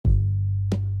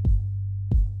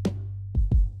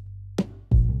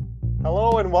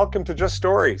Hello and welcome to Just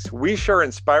Stories. We share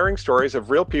inspiring stories of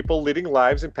real people leading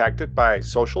lives impacted by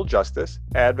social justice,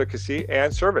 advocacy,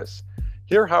 and service.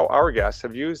 Hear how our guests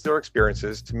have used their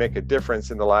experiences to make a difference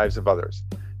in the lives of others.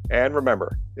 And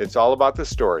remember, it's all about the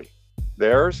story,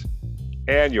 theirs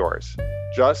and yours.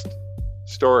 Just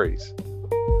Stories.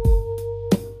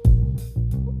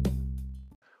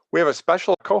 We have a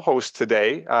special co-host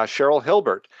today, Cheryl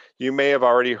Hilbert. You may have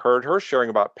already heard her sharing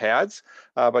about PADS,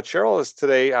 but Cheryl is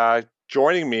today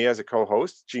joining me as a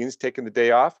co-host. Jean's taking the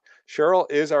day off. Cheryl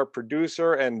is our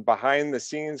producer and behind the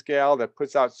scenes gal that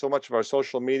puts out so much of our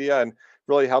social media and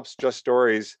really helps Just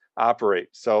Stories operate.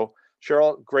 So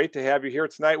Cheryl, great to have you here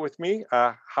tonight with me.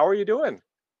 How are you doing?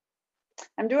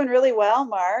 I'm doing really well,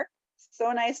 Mark.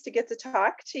 So nice to get to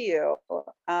talk to you.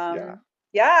 Yeah.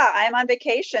 Yeah, I'm on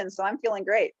vacation, so I'm feeling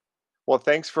great. Well,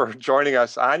 thanks for joining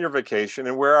us on your vacation.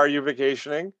 And where are you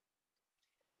vacationing?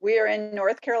 We are in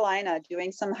North Carolina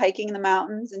doing some hiking in the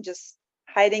mountains and just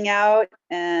hiding out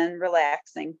and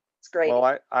relaxing. It's Well,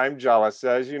 great. I'm jealous.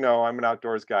 As you know, I'm an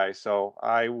outdoors guy, so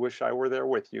I wish I were there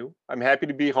with you. I'm happy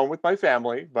to be home with my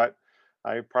family, but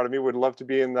part of me would love to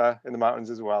be in the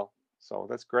mountains as well. So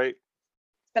that's great.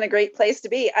 It's been a great place to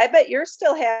be. I bet you're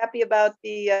still happy about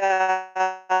the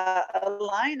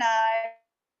Illini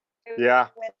Yeah,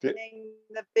 winning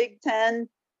the Big Ten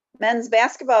men's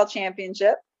basketball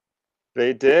championship.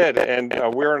 they did, and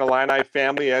we're an Illini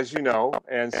family, as you know,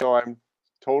 and so I'm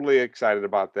totally excited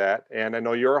about that. And I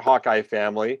know you're a Hawkeye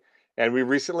family, and we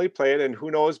recently played, and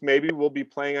who knows, maybe we'll be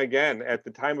playing again. At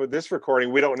the time of this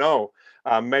recording, we don't know.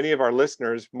 Many of our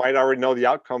listeners might already know the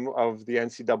outcome of the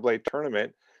NCAA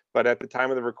tournament, but at the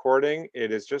time of the recording,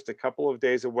 it is just a couple of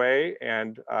days away,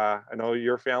 and I know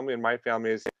your family and my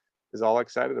family is all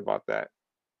excited about that.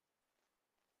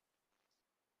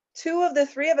 Two of the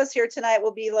three of us here tonight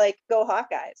will be like, go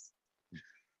Hawkeyes.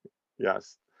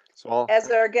 Yes. So I'll,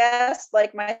 As our guest,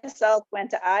 like myself,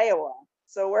 went to Iowa.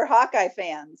 So we're Hawkeye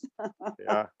fans.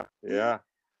 yeah, yeah.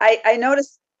 I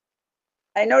noticed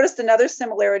another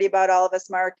similarity about all of us,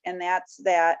 Mark, and that's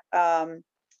that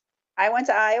I went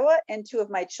to Iowa and two of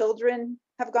my children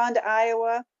have gone to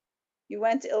Iowa. You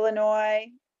went to Illinois.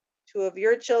 Two of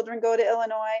your children go to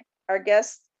Illinois. Our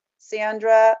guest,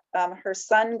 Sandra, her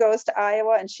son goes to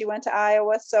Iowa and she went to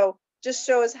Iowa. So just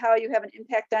shows how you have an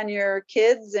impact on your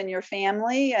kids and your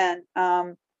family and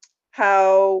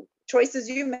how choices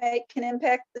you make can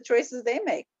impact the choices they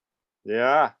make.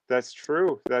 Yeah, that's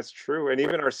true. That's true. And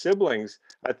even our siblings,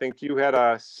 I think you had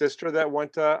a sister that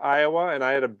went to Iowa, and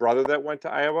I had a brother that went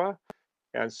to Iowa.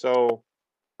 And so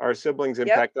our siblings Yep.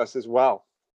 impact us as well.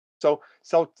 So,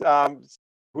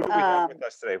 who do we have with Um,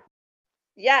 us today?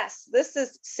 yes, this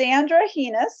is Sandra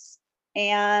Henes,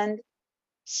 and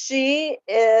she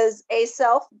is a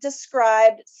self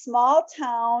described small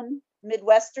town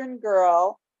Midwestern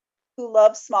girl who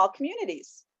loves small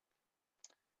communities.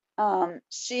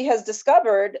 She has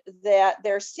discovered that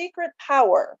their secret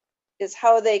power is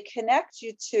how they connect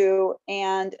you to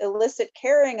and elicit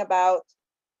caring about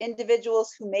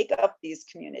individuals who make up these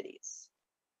communities.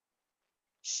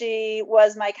 She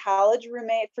was my college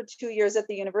roommate for 2 years at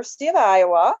the University of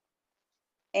Iowa,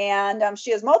 and she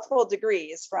has multiple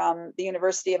degrees from the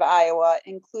University of Iowa,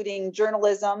 including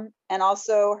journalism and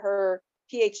also her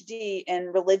PhD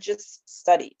in religious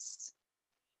studies.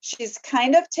 She's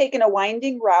kind of taken a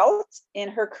winding route in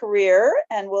her career,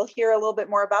 and we'll hear a little bit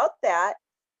more about that.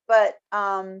 But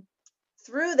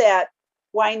through that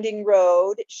winding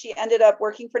road, she ended up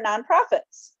working for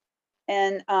nonprofits.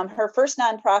 And her first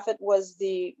nonprofit was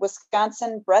the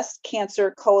Wisconsin Breast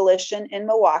Cancer Coalition in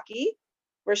Milwaukee,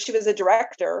 where she was a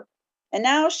director. And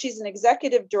now she's an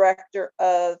executive director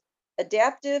of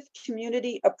Adaptive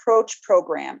Community Approach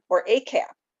Program, or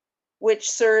ACAP, which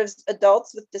serves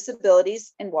adults with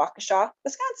disabilities in Waukesha,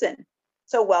 Wisconsin.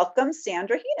 So welcome,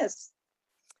 Sandra Henes.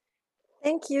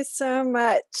 Thank you so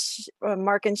much,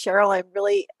 Mark and Cheryl. I'm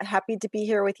really happy to be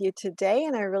here with you today,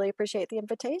 and I really appreciate the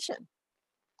invitation.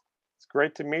 It's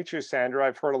great to meet you, Sandra.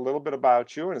 I've heard a little bit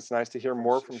about you, and it's nice to hear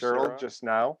more from Cheryl just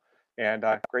now. And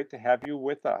great to have you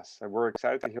with us. And we're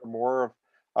excited to hear more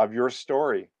of your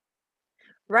story.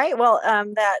 Right. Well,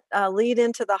 that lead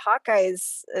into the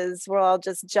Hawkeyes is where I'll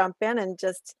just jump in and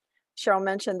just Cheryl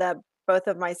mentioned that both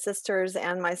of my sisters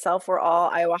and myself were all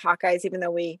Iowa Hawkeyes, even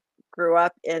though we grew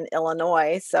up in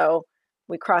Illinois. So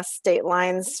we crossed state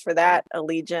lines for that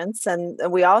allegiance, and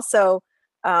we also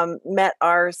met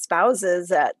our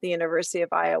spouses at the University of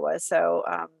Iowa. So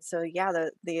yeah,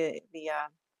 the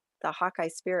Hawkeye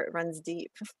spirit runs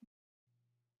deep.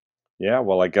 Yeah,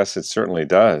 well, I guess it certainly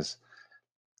does.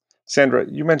 Sandra,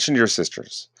 you mentioned your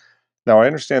sisters. Now, I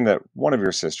understand that one of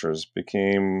your sisters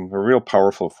became a real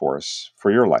powerful force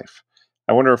for your life.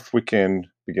 I wonder if we can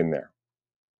begin there.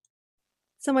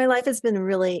 So my life has been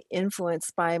really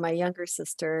influenced by my younger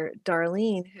sister,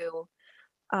 Darlene,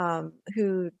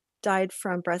 who died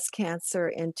from breast cancer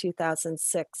in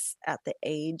 2006 at the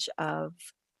age of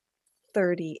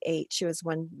 38. She was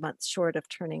 1 month short of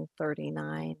turning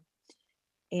 39.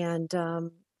 And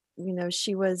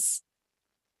she was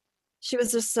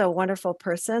just a wonderful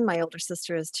person. My older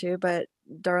sister is too, but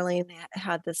Darlene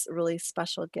had this really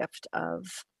special gift of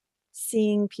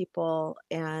seeing people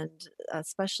and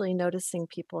especially noticing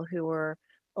people who were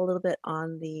a little bit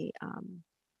on the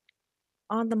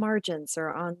margins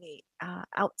or on the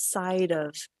outside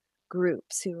of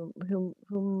groups who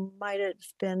might have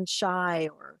been shy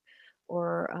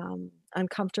or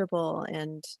uncomfortable,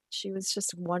 and she was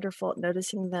just wonderful at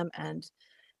noticing them and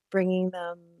bringing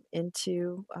them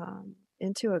into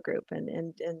a group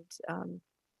and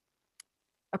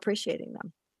appreciating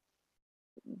them.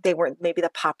 They weren't maybe the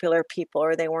popular people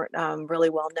or they weren't really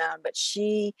well known, but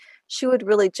she would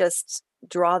really just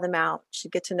draw them out.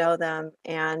 She'd get to know them,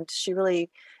 and she really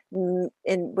and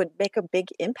would make a big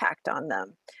impact on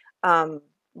them.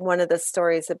 One of the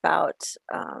stories about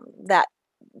that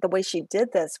the way she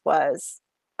did this was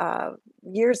uh,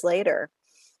 years later,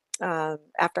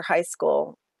 after high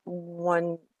school,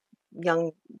 one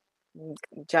young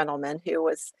gentleman who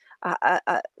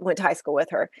went to high school with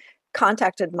her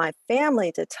contacted my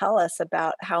family to tell us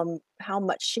about how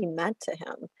much she meant to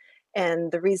him.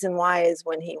 And the reason why is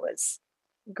when he was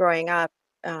growing up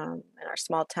in our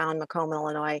small town, Macomb,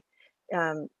 Illinois,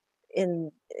 um,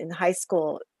 in high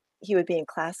school, he would be in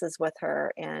classes with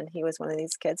her, and he was one of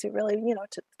these kids who really,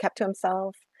 kept to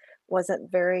himself,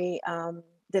 wasn't very,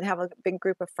 didn't have a big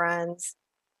group of friends,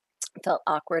 felt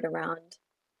awkward around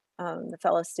the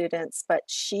fellow students, but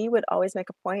she would always make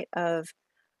a point of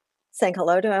saying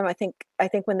hello to him. I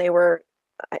think when they were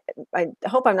I, I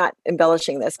hope I'm not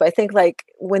embellishing this, but I think like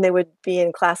when they would be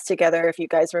in class together, if you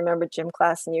guys remember gym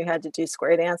class and you had to do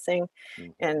square dancing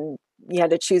Mhm. and you had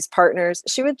to choose partners,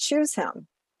 she would choose him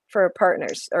for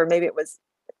partners, or maybe it was,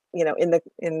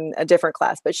 in a different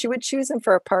class, but she would choose him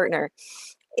for a partner.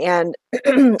 And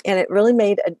and it really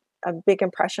made a big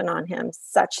impression on him,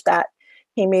 such that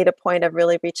he made a point of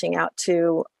really reaching out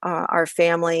to our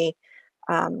family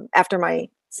after my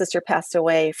sister passed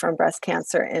away from breast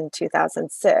cancer in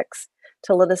 2006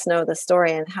 to let us know the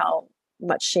story and how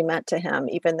much she meant to him,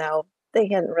 even though they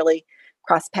hadn't really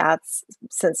crossed paths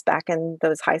since back in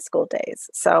those high school days.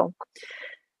 So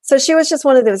she was just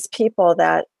one of those people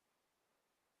that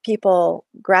people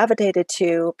gravitated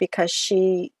to because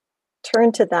she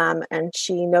turned to them and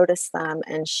she noticed them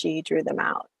and she drew them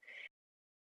out.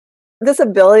 This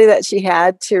ability that she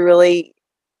had to really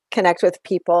connect with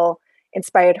people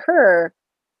inspired her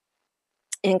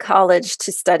in college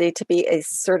to study to be a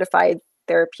certified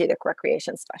therapeutic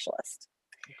recreation specialist.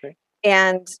 Okay.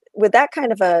 And with that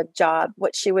kind of a job,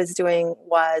 what she was doing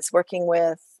was working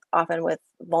often with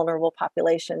vulnerable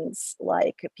populations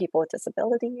like people with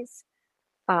disabilities,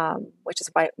 which is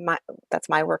why that's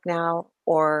my work now,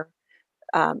 or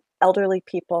elderly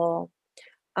people.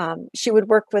 She would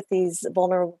work with these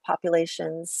vulnerable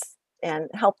populations and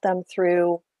help them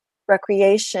through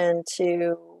recreation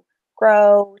to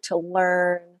grow, to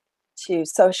learn, to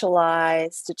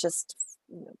socialize, to just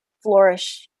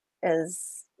flourish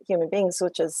as human beings,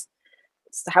 which is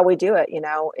how we do it,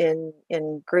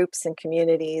 in groups and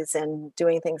communities and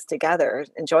doing things together,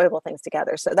 enjoyable things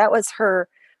together. So that was her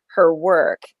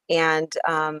work, and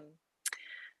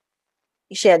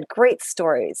she had great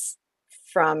stories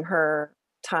from her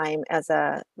time as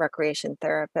a recreation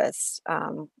therapist.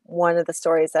 One of the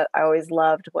stories that I always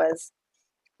loved was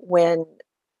when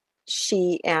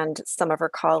she and some of her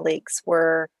colleagues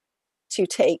were to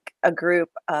take a group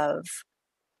of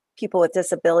people with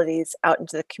disabilities out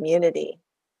into the community.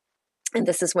 And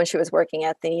this is when she was working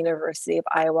at the University of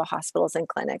Iowa Hospitals and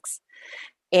Clinics.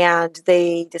 And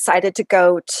they decided to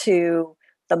go to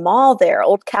the mall there,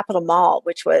 Old Capitol Mall,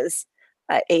 which was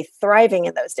a thriving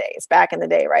in those days, back in the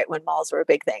day, right when malls were a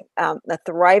big thing. The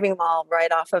thriving mall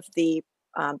right off of the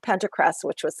Pentacrest,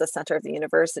 which was the center of the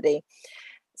university.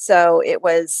 So it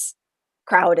was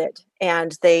crowded,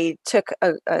 and they took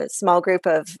a small group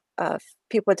of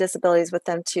people with disabilities with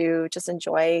them to just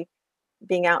enjoy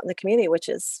being out in the community, which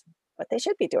is what they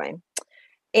should be doing.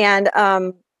 And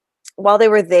while they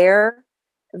were there,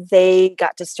 they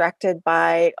got distracted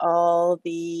by all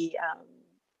the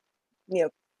you know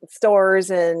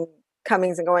stores and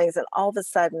comings and goings, and all of a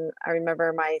sudden I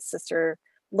remember my sister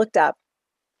looked up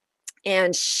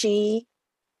and she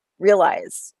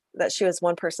realized that she was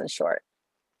one person short.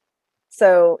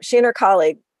 So she and her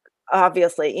colleague,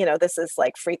 obviously, this is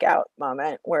like freak out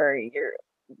moment where you're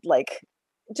like,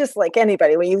 just like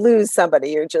anybody, when you lose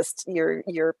somebody,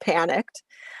 you're panicked.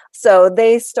 So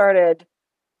they started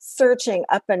searching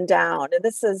up and down. And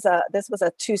this was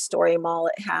a two-story mall.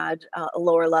 It had a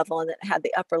lower level and it had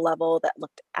the upper level that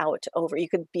looked out over. You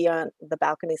could be on the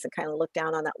balconies and kind of look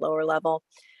down on that lower level.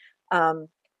 Um,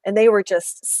 and they were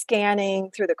just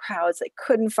scanning through the crowds. They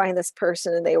couldn't find this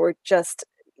person, and they were just,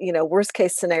 worst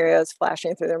case scenarios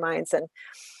flashing through their minds.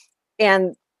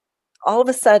 And all of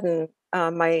a sudden,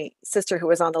 my sister, who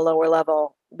was on the lower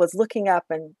level, was looking up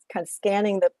and kind of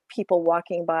scanning the people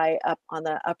walking by up on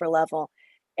the upper level.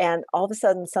 And all of a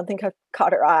sudden, something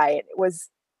caught her eye. It was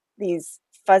these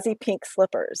fuzzy pink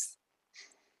slippers.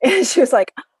 And she was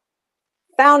like,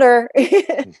 found her.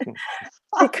 Because,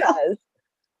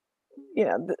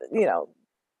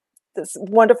 this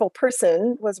wonderful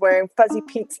person was wearing fuzzy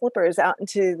pink slippers out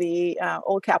into the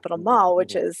Old Capitol Mall,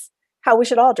 which is how we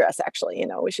should all dress. Actually,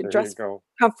 we should There you dress go.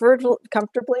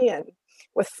 comfortably and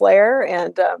with flair,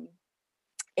 and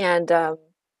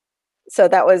so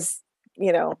that was,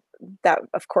 that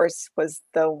of course was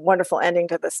the wonderful ending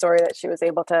to the story, that she was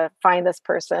able to find this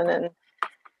person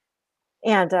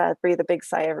and breathe a big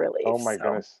sigh of relief. Oh my So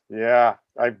goodness. Yeah.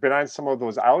 I've been on some of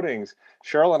those outings.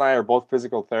 Cheryl and I are both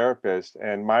physical therapists,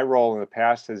 and my role in the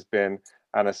past has been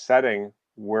on a setting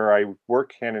where I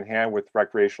work hand in hand with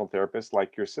recreational therapists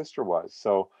like your sister was.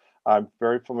 So I'm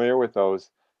very familiar with those.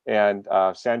 And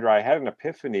Sandra, I had an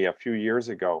epiphany a few years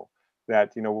ago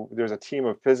that, there's a team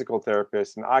of physical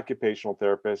therapists and occupational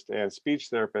therapists and speech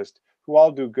therapists who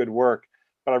all do good work.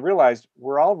 But I realized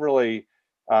we're all really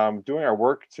doing our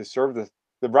work to serve the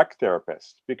rec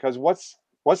therapist, because what's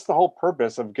the whole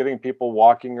purpose of getting people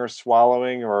walking or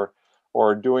swallowing or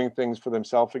doing things for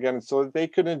themselves again, so that they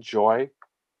could enjoy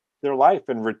their life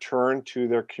and return to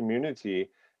their community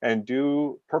and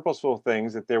do purposeful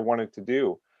things that they wanted to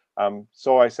do.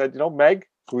 So I said, Meg,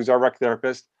 who's our rec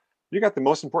therapist, you got the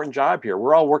most important job here.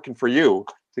 We're all working for you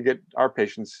to get our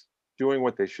patients doing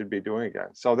what they should be doing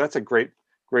again. So that's a great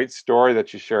story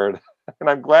that you shared. And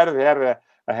I'm glad it had a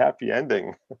happy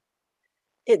ending.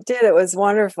 it did. It was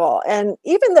wonderful. And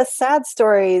even the sad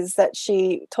stories that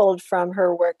she told from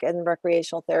her work in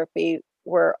recreational therapy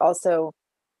were also,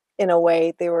 in a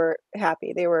way, they were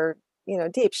happy. They were,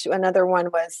 deep. Another one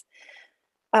was,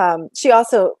 she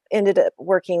also ended up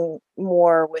working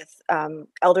more with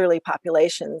elderly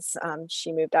populations.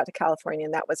 She moved out to California,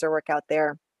 and that was her work out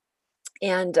there.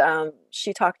 And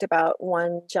she talked about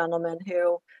one gentleman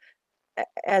who,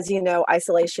 as you know,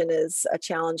 isolation is a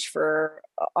challenge for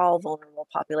all vulnerable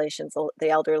populations, the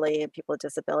elderly and people with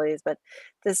disabilities. But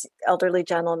this elderly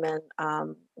gentleman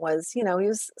he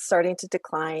was starting to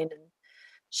decline, and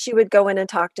she would go in and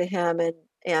talk to him,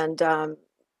 and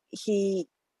he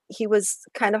he was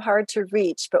kind of hard to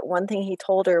reach. But one thing he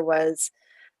told her was,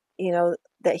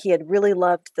 that he had really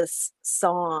loved this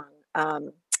song,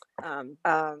 Red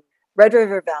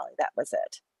River Valley. That was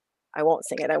it. I won't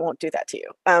sing it. I won't do that to you.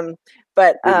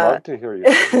 But We'd love to hear you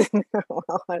sing.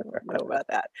 well, I don't know about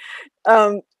that.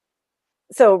 Um,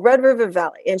 so Red River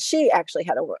Valley, and she actually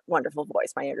had a wonderful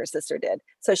voice. My younger sister did.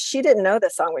 So she didn't know the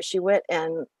song, but she went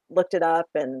and looked it up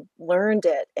and learned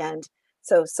it. And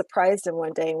so surprised him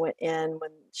one day and went in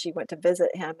when she went to visit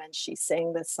him, and she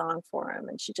sang this song for him.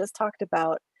 And she just talked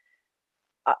about,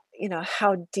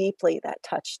 how deeply that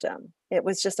touched him. It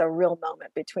was just a real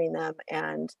moment between them,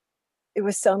 and it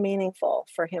was so meaningful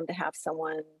for him to have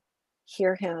someone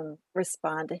hear him,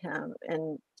 respond to him,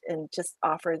 and just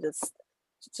offer this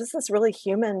really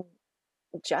human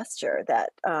gesture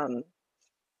that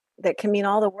can mean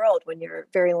all the world when you're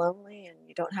very lonely and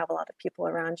you don't have a lot of people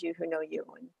around you who know you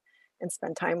and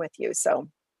spend time with you. So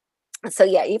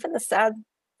yeah, even the sad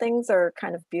things are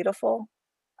kind of beautiful.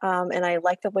 And I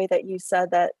like the way that you said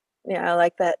that. I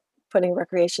like that, putting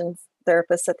recreation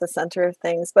therapists at the center of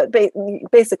things. But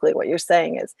basically, what you're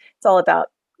saying is it's all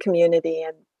about community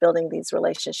and building these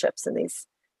relationships and these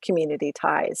community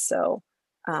ties. So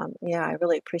yeah, I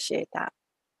really appreciate that.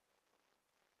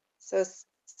 So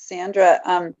Sandra,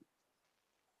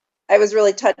 I was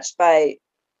really touched by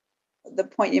the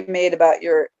point you made about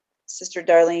your sister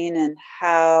Darlene and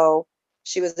how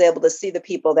she was able to see the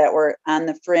people that were on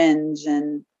the fringe,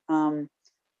 and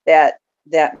that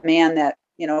man, that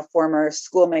former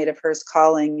schoolmate of hers,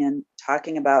 calling and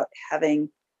talking about having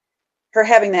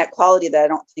that quality that I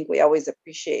don't think we always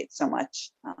appreciate so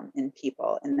much in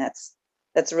people. And that's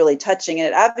really touching. And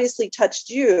it obviously touched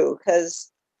you,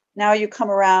 because now you come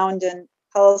around and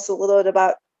tell us a little bit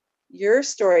about your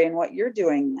story and what you're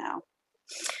doing now.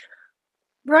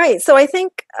 Right. So I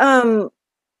think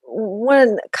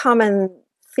one common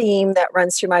theme that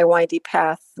runs through my windy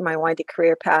path, my windy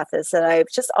career path, is that I've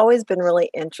just always been really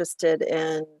interested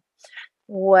in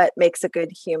what makes a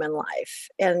good human life.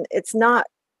 And it's not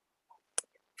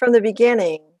from the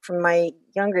beginning, from my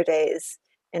younger days,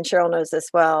 and Cheryl knows this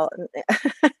well.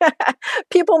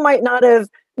 People might not have,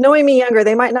 knowing me younger,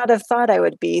 they might not have thought I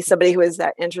would be somebody who was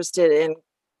that interested in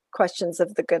questions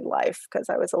of the good life, because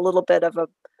I was a little bit of a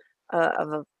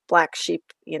black sheep,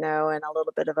 and a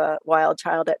little bit of a wild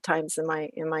child at times in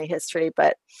my history.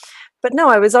 But no,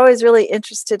 I was always really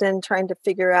interested in trying to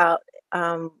figure out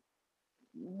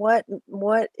what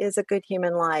is a good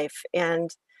human life.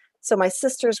 And so my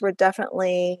sisters were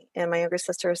definitely, and my younger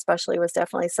sister especially, was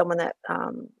definitely someone that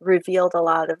revealed a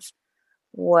lot of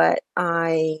what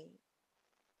I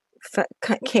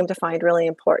came to find really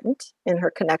important in her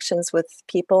connections with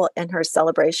people and her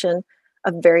celebration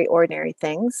of very ordinary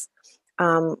things.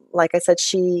 Like I said,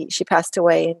 she passed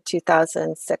away in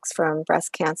 2006 from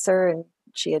breast cancer, and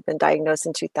she had been diagnosed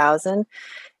in 2000.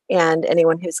 And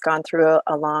anyone who's gone through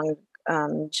a long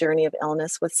journey of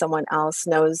illness with someone else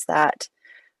knows that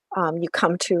you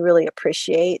come to really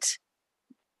appreciate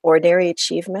ordinary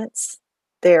achievements.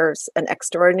 There's an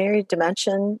extraordinary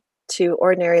dimension to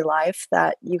ordinary life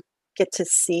that you get to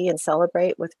see and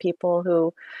celebrate with people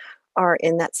who are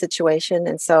in that situation.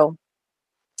 And so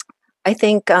I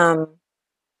think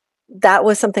that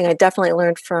was something I definitely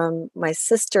learned from my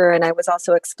sister. And I was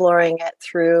also exploring it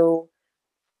through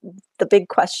the big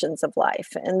questions of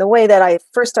life. And the way that I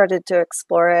first started to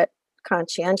explore it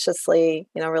conscientiously,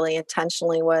 really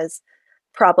intentionally, was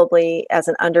probably as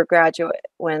an undergraduate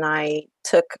when I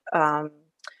took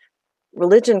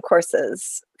religion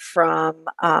courses from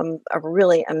a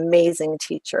really amazing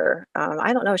teacher.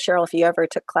 I don't know, Cheryl, if you ever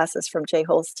took classes from Jay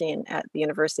Holstein at the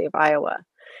University of Iowa.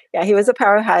 Yeah, he was a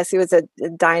powerhouse. He was a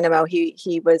dynamo.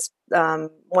 He was one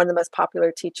of the most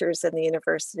popular teachers in the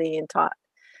university and taught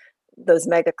those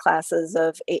mega classes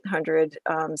of 800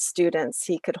 students.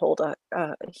 He could hold a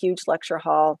huge lecture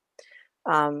hall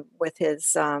with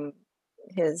his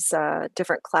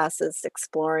different classes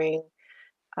exploring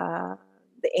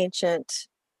the ancient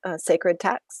sacred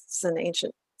texts and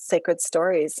ancient sacred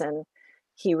stories. And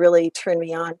he really turned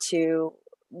me on to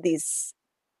this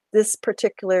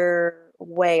particular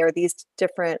way, or these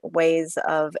different ways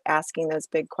of asking those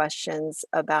big questions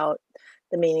about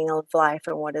the meaning of life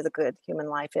and what is a good human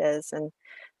life is. And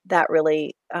that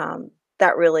really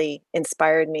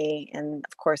inspired me. And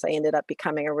of course, I ended up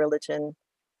becoming a religion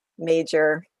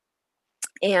major,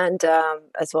 and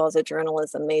as well as a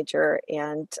journalism major,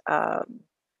 and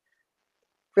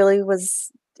really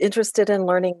was interested in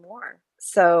learning more.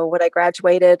 So when I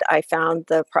graduated, I found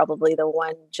probably the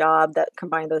one job that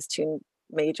combined those two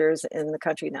majors in the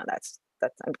country. Now that's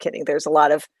I'm kidding. There's a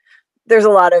lot of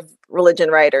religion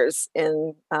writers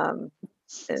and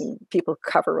people who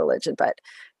cover religion, but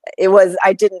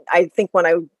I think when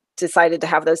I decided to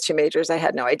have those two majors, I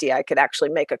had no idea I could actually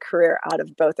make a career out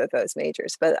of both of those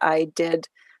majors. But I did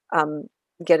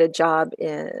get a job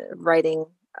in writing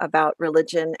about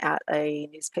religion at a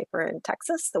newspaper in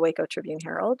Texas, the Waco Tribune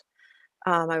Herald.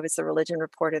 I was a religion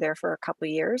reporter there for a couple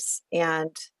of years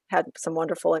and had some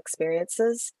wonderful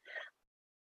experiences.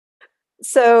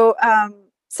 So,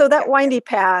 so that windy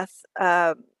path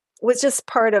was just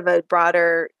part of a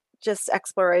broader just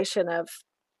exploration of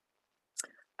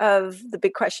the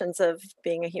big questions of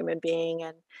being a human being,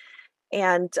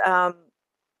 and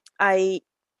I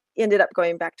ended up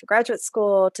going back to graduate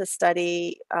school to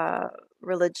study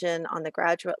religion on the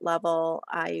graduate level.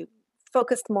 I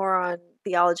focused more on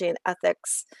theology and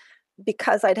ethics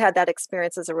because I'd had that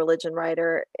experience as a religion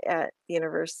writer at the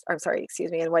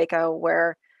in Waco,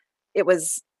 where it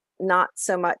was not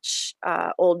so much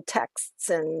old texts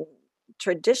and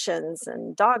traditions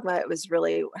and dogma. It was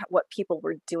really what people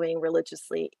were doing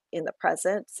religiously in the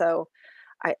present. So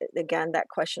again, that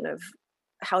question of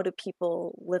how do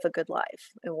people live a good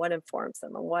life, and what informs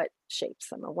them, and what shapes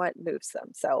them, and what moves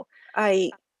them. So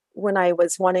when I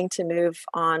was wanting to move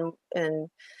on and,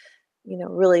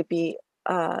 really be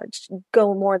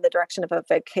go more in the direction of a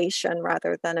vocation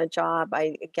rather than a job,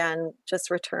 I again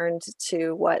just returned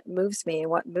to what moves me.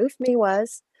 And what moved me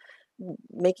was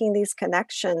making these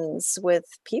connections with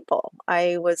people.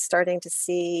 I was starting to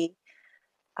see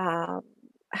how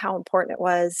important it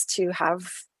was to have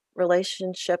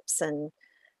relationships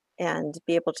and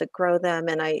be able to grow them,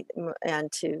 and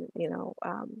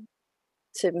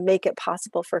to make it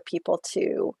possible for people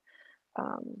to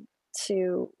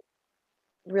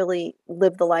really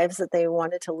live the lives that they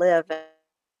wanted to live.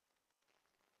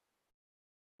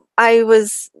 I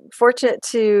was fortunate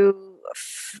to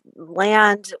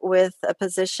land with a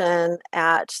position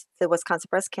at the Wisconsin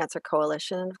Breast Cancer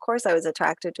Coalition. And of course, I was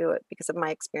attracted to it because of my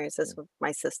experiences with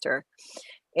my sister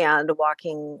and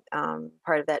walking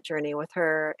part of that journey with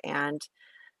her, and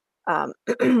um,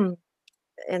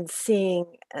 and seeing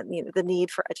the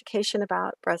need for education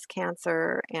about breast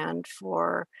cancer and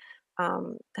for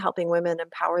helping women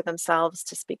empower themselves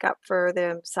to speak up for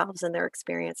themselves and their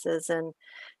experiences,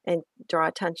 and draw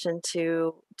attention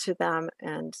to them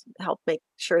and help make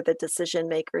sure that decision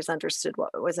makers understood what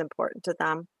was important to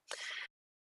them.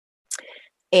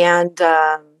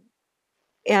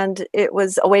 And it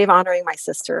was a way of honoring my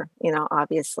sister,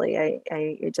 obviously.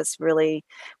 I just really,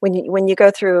 when you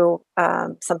go through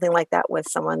something like that with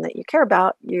someone that you care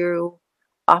about, you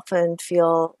often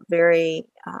feel very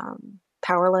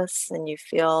powerless, and you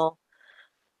feel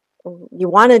you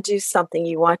want to do something,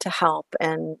 you want to help,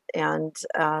 and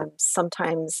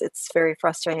sometimes it's very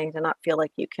frustrating to not feel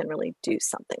like you can really do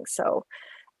something. So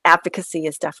advocacy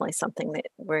is definitely something that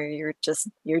where you're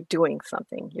doing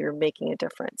something, you're making a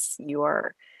difference, you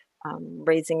are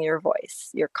raising your voice,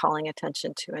 you're calling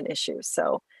attention to an issue.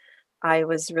 So I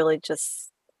was really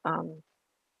just um,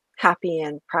 happy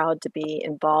and proud to be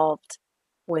involved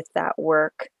with that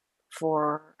work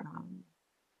for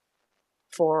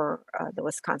the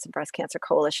Wisconsin Breast Cancer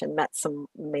Coalition. Met some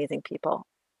amazing people.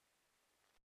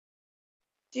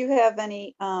 Do you have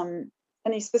any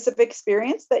specific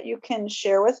experience that you can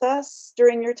share with us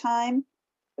during your time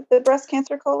with the Breast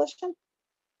Cancer Coalition?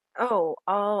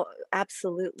 Oh,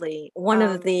 absolutely. One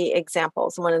of the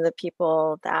examples, one of the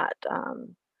people that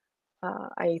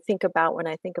I think about when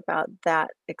I think about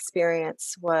that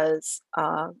experience was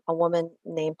a woman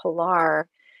named Pilar,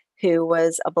 who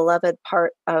was a beloved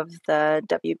part of the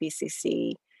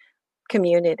WBCC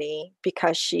community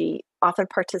because she often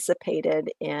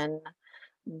participated in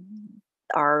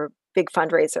our big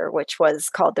fundraiser, which was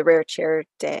called the Rare Chair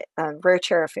Day, Rare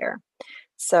Chair Affair.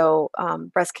 So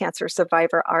breast cancer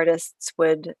survivor artists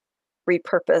would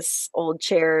repurpose old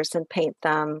chairs and paint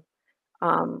them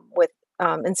with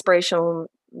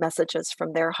inspirational messages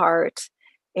from their heart,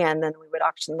 and then we would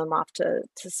auction them off to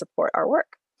support our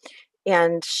work.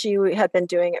 And she had been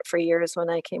doing it for years when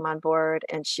I came on board,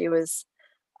 and she was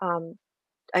um,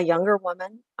 a younger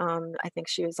woman. I think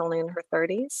she was only in her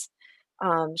 30s.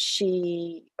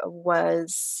 She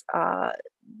was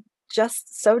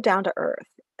just so down to earth.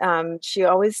 She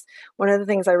always, one of the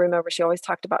things I remember, she always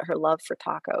talked about her love for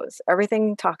tacos.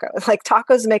 Everything tacos, like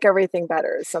tacos make everything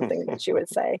better, is something that she would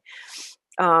say.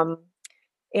 Um,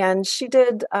 and she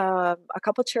did a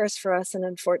couple chairs for us, and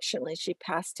unfortunately, she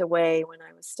passed away when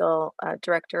I was still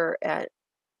director at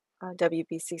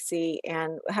WBCC,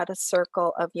 and had a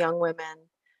circle of young women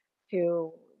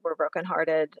who were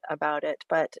brokenhearted about it.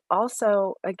 But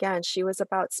also, again, she was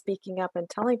about speaking up and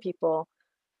telling people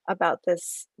about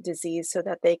this disease so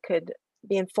that they could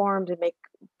be informed and make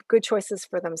good choices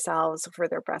for themselves for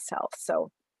their breast health.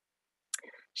 So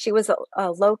she was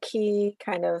a low key,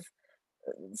 kind of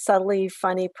subtly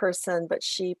funny person, but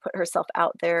she put herself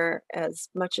out there as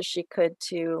much as she could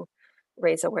to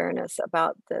raise awareness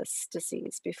about this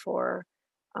disease before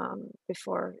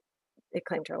it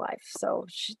claimed her life. So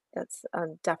that's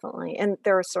definitely, and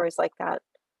there are stories like that,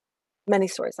 many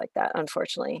stories like that,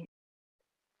 unfortunately.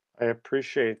 I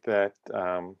appreciate that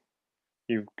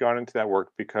you've gone into that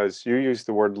work because you used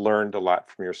the word learned a lot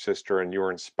from your sister, and you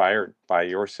were inspired by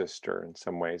your sister in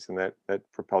some ways, and that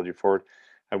propelled you forward.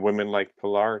 And women like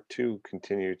Pilar too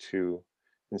continue to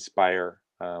inspire.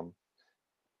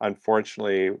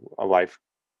 Unfortunately,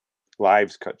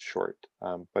 lives cut short,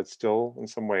 but still in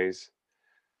some ways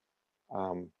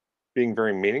um, being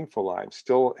very meaningful lives,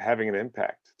 still having an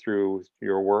impact through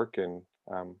your work, and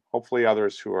hopefully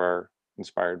others who are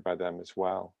inspired by them as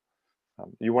well.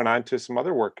 You went on to some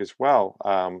other work as well,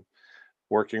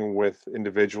 working with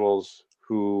individuals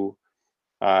who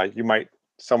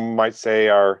some might say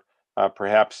are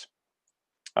perhaps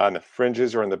on the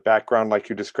fringes or in the background, like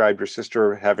you described your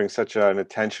sister having such an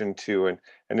attention to, and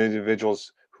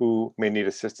individuals who may need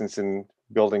assistance in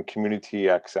building community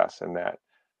access and that.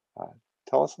 Uh,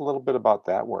 Tell us a little bit about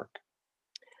that work.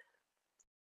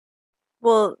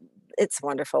 Well, it's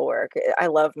wonderful work. I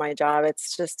love my job.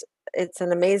 It's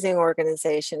an amazing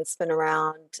organization. It's been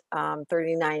around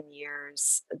 39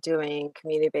 years doing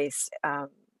community-based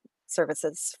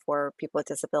services for people with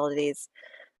disabilities.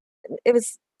 It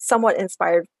was somewhat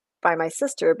inspired by my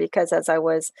sister because as I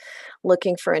was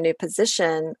looking for a new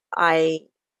position, I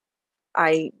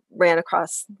ran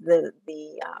across the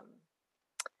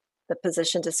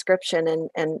position description,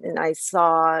 and I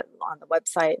saw on the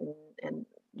website and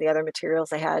the other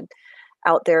materials I had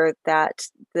out there that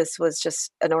this was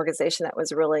just an organization that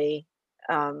was really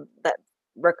that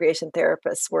recreation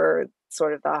therapists were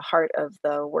sort of the heart of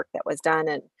the work that was done,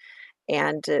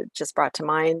 and it just brought to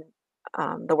mind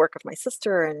the work of my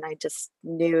sister, and I just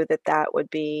knew that that would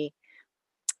be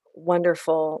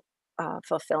wonderful,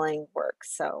 fulfilling work.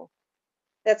 So,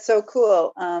 That's so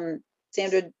cool.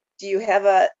 Sandra, do you have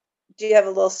a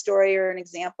little story or an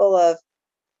example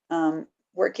of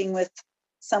working with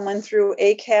someone through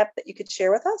ACAP that you could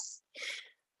share with us?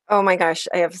 oh my gosh,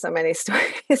 I have so many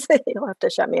stories. You'll have to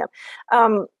shut me up.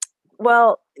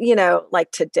 Well,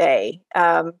 like today,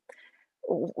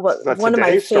 what The one of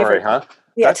my today story, favorite, huh?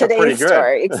 yeah, That's a pretty today's good.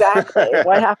 story, exactly.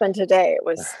 What happened today? It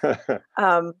was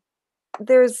um,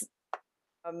 there's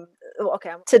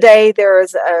okay. Today there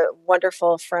is a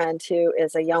wonderful friend who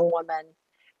is a young woman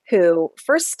who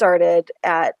first started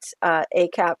at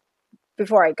ACAP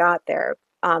before I got there.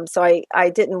 So I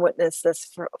didn't witness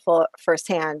this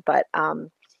firsthand, but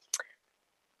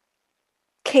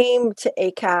came to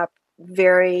ACAP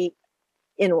very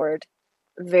inward,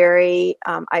 very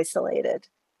isolated,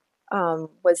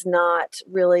 was not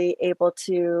really able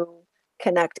to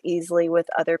connect easily with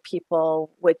other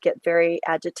people, would get very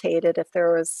agitated if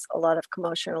there was a lot of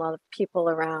commotion, a lot of people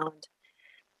around.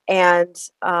 And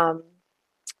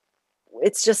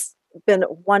it's just been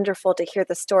wonderful to hear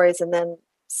the stories and then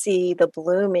see the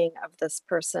blooming of this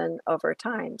person over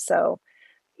time. So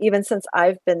even since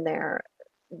I've been there,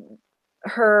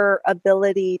 her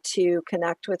ability to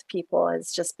connect with people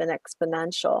has just been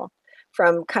exponential,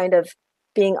 from kind of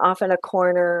being off in a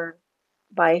corner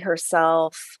by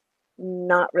herself,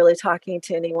 not really talking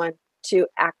to anyone, to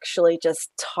actually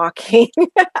just talking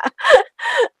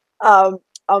um,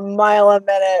 a mile a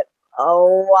minute, a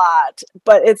lot.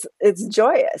 But it's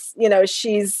joyous.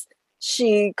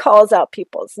 She calls out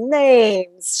people's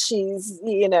names.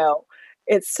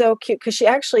 It's so cute because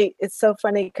it's so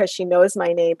funny because she knows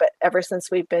my name, but ever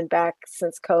since we've been back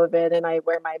since COVID and I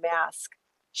wear my mask,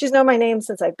 she's known my name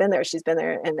since I've been there. She's been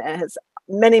there and has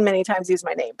many, many times used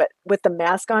my name, but with the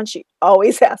mask on, she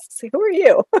always asks, "Who are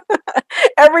you?"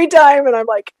 Every time. And I'm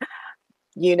like,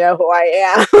 "You know who I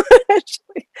am."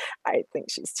 Actually, I think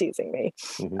she's teasing me.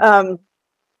 Mhm.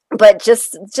 But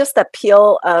just the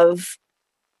appeal of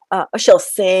she'll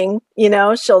sing,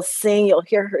 she'll sing, you'll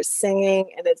hear her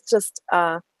singing, and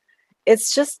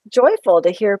it's just joyful to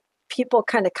hear people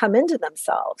kind of come into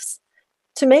themselves,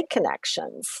 to make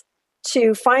connections,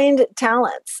 to find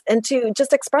talents, and to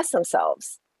just express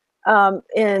themselves,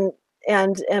 and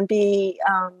be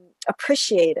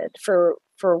appreciated for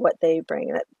what they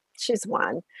bring. She's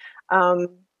one. Um,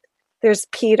 there's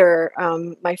Peter.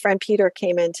 My friend Peter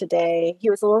came in today. He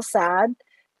was a little sad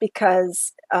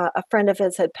because a friend of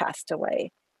his had passed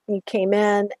away. He came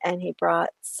in and he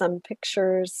brought some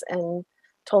pictures and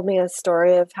told me a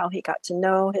story of how he got to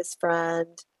know his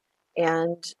friend,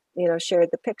 and shared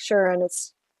the picture. And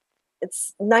it's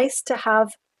nice to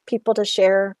have people to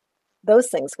share those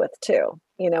things with too.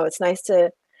 It's nice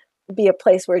to be a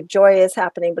place where joy is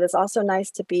happening, but it's also nice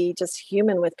to be just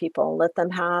human with people and let them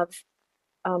have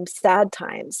sad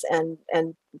times,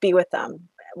 and be with them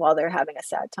while they're having a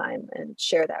sad time and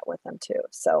share that with them too.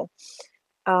 So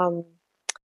um,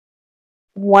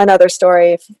 one other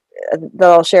story that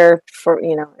I'll share, for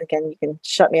again, you can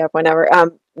shut me up whenever.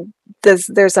 There's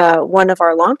one of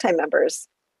our longtime members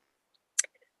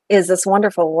is this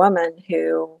wonderful woman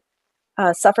who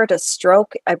suffered a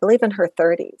stroke, I believe in her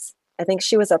 30s. I think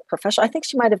she was a professional. I think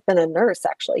she might have been a nurse,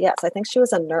 actually. Yes, I think she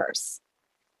was a nurse.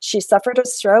 She suffered a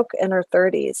stroke in her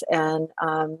 30s, and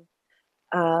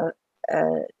uh,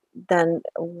 uh, then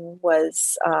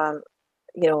was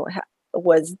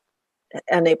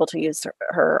unable to use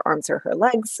her arms or her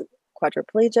legs,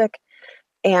 quadriplegic,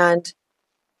 and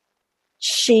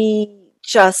she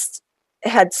just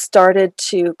had started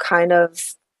to kind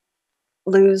of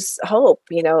lose hope.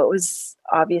 It was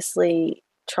obviously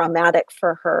traumatic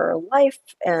for her life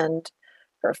and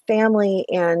her family,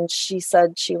 and she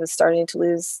said she was starting to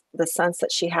lose the sense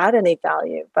that she had any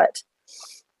value. But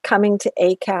coming to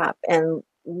ACAP and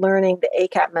learning the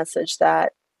ACAP message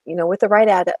that, with the right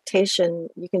adaptation,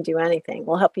 you can do anything.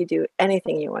 We'll help you do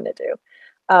anything you want to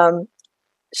do.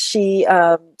 She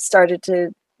started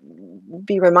to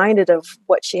be reminded of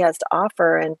what she has to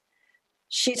offer. And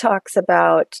she talks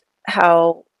about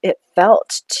how it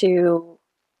felt to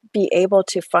be able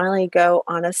to finally go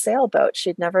on a sailboat.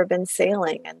 She'd never been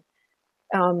sailing, and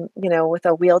with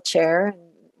a wheelchair and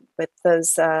with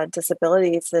those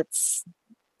disabilities, it's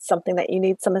something that you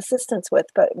need some assistance with.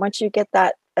 But once you get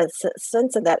that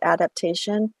sense of that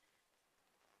adaptation,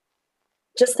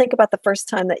 just think about the first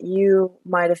time that you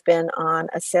might have been on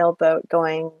a sailboat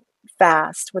going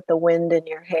fast with the wind in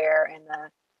your hair and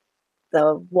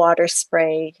the water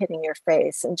spray hitting your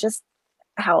face, and just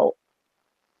how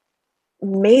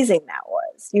amazing that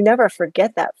was. You never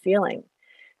forget that feeling.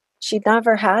 She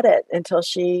never had it until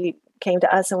she came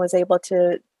to us and was able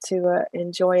to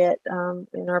enjoy it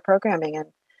in our programming,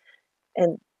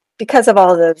 and because of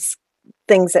all those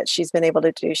things that she's been able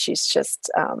to do, she's just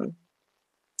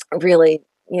really,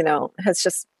 has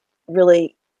just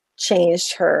really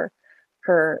changed her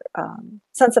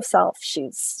sense of self.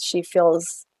 She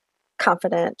feels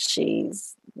confident.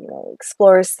 She's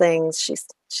explores things. She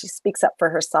speaks up for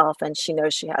herself, and she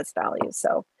knows she has value.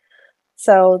 So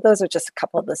those are just a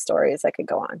couple of the stories. I could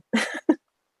go on.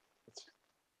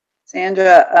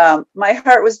 Sandra, my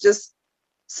heart was just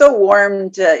so warm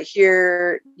to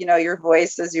hear, your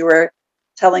voice as you were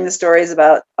telling the stories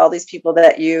about all these people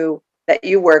that you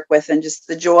work with, and just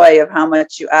the joy of how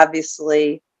much you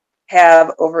obviously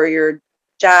have over your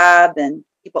job and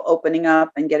people opening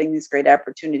up and getting these great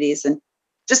opportunities, and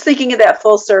just thinking of that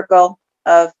full circle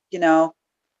of,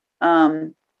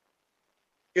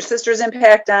 your sister's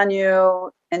impact on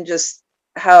you, and just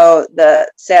how the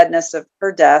sadness of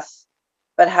her death,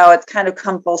 but how it's kind of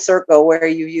come full circle where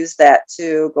you use that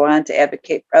to go on to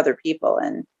advocate for other people.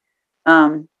 And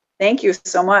thank you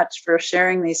so much for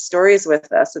sharing these stories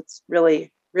with us. It's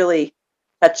really, really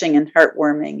touching and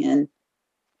heartwarming,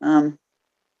 and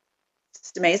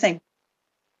it's amazing.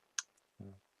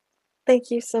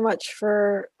 Thank you so much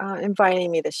for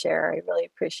inviting me to share. I really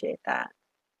appreciate that.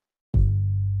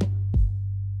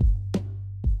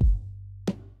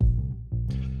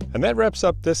 And that wraps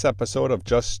up this episode of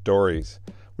Just Stories.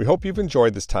 We hope you've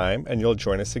enjoyed this time and you'll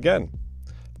join us again.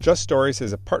 Just Stories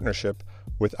is a partnership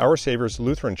with Our Savior's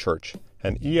Lutheran Church,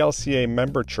 an ELCA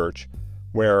member church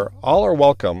where all are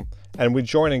welcome, and we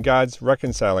join in God's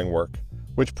reconciling work,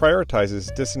 which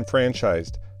prioritizes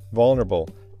disenfranchised, vulnerable,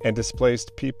 and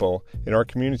displaced people in our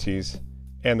communities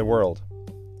and the world.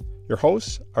 Your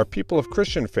hosts are people of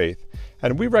Christian faith,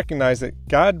 and we recognize that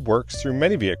God works through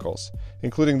many vehicles,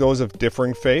 including those of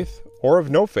differing faith or of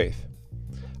no faith.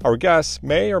 Our guests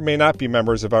may or may not be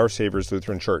members of Our Savior's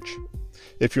Lutheran Church.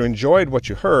 If you enjoyed what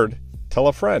you heard, tell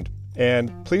a friend,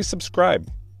 and please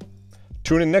subscribe.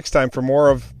 Tune in next time for more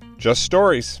of Just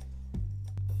Stories.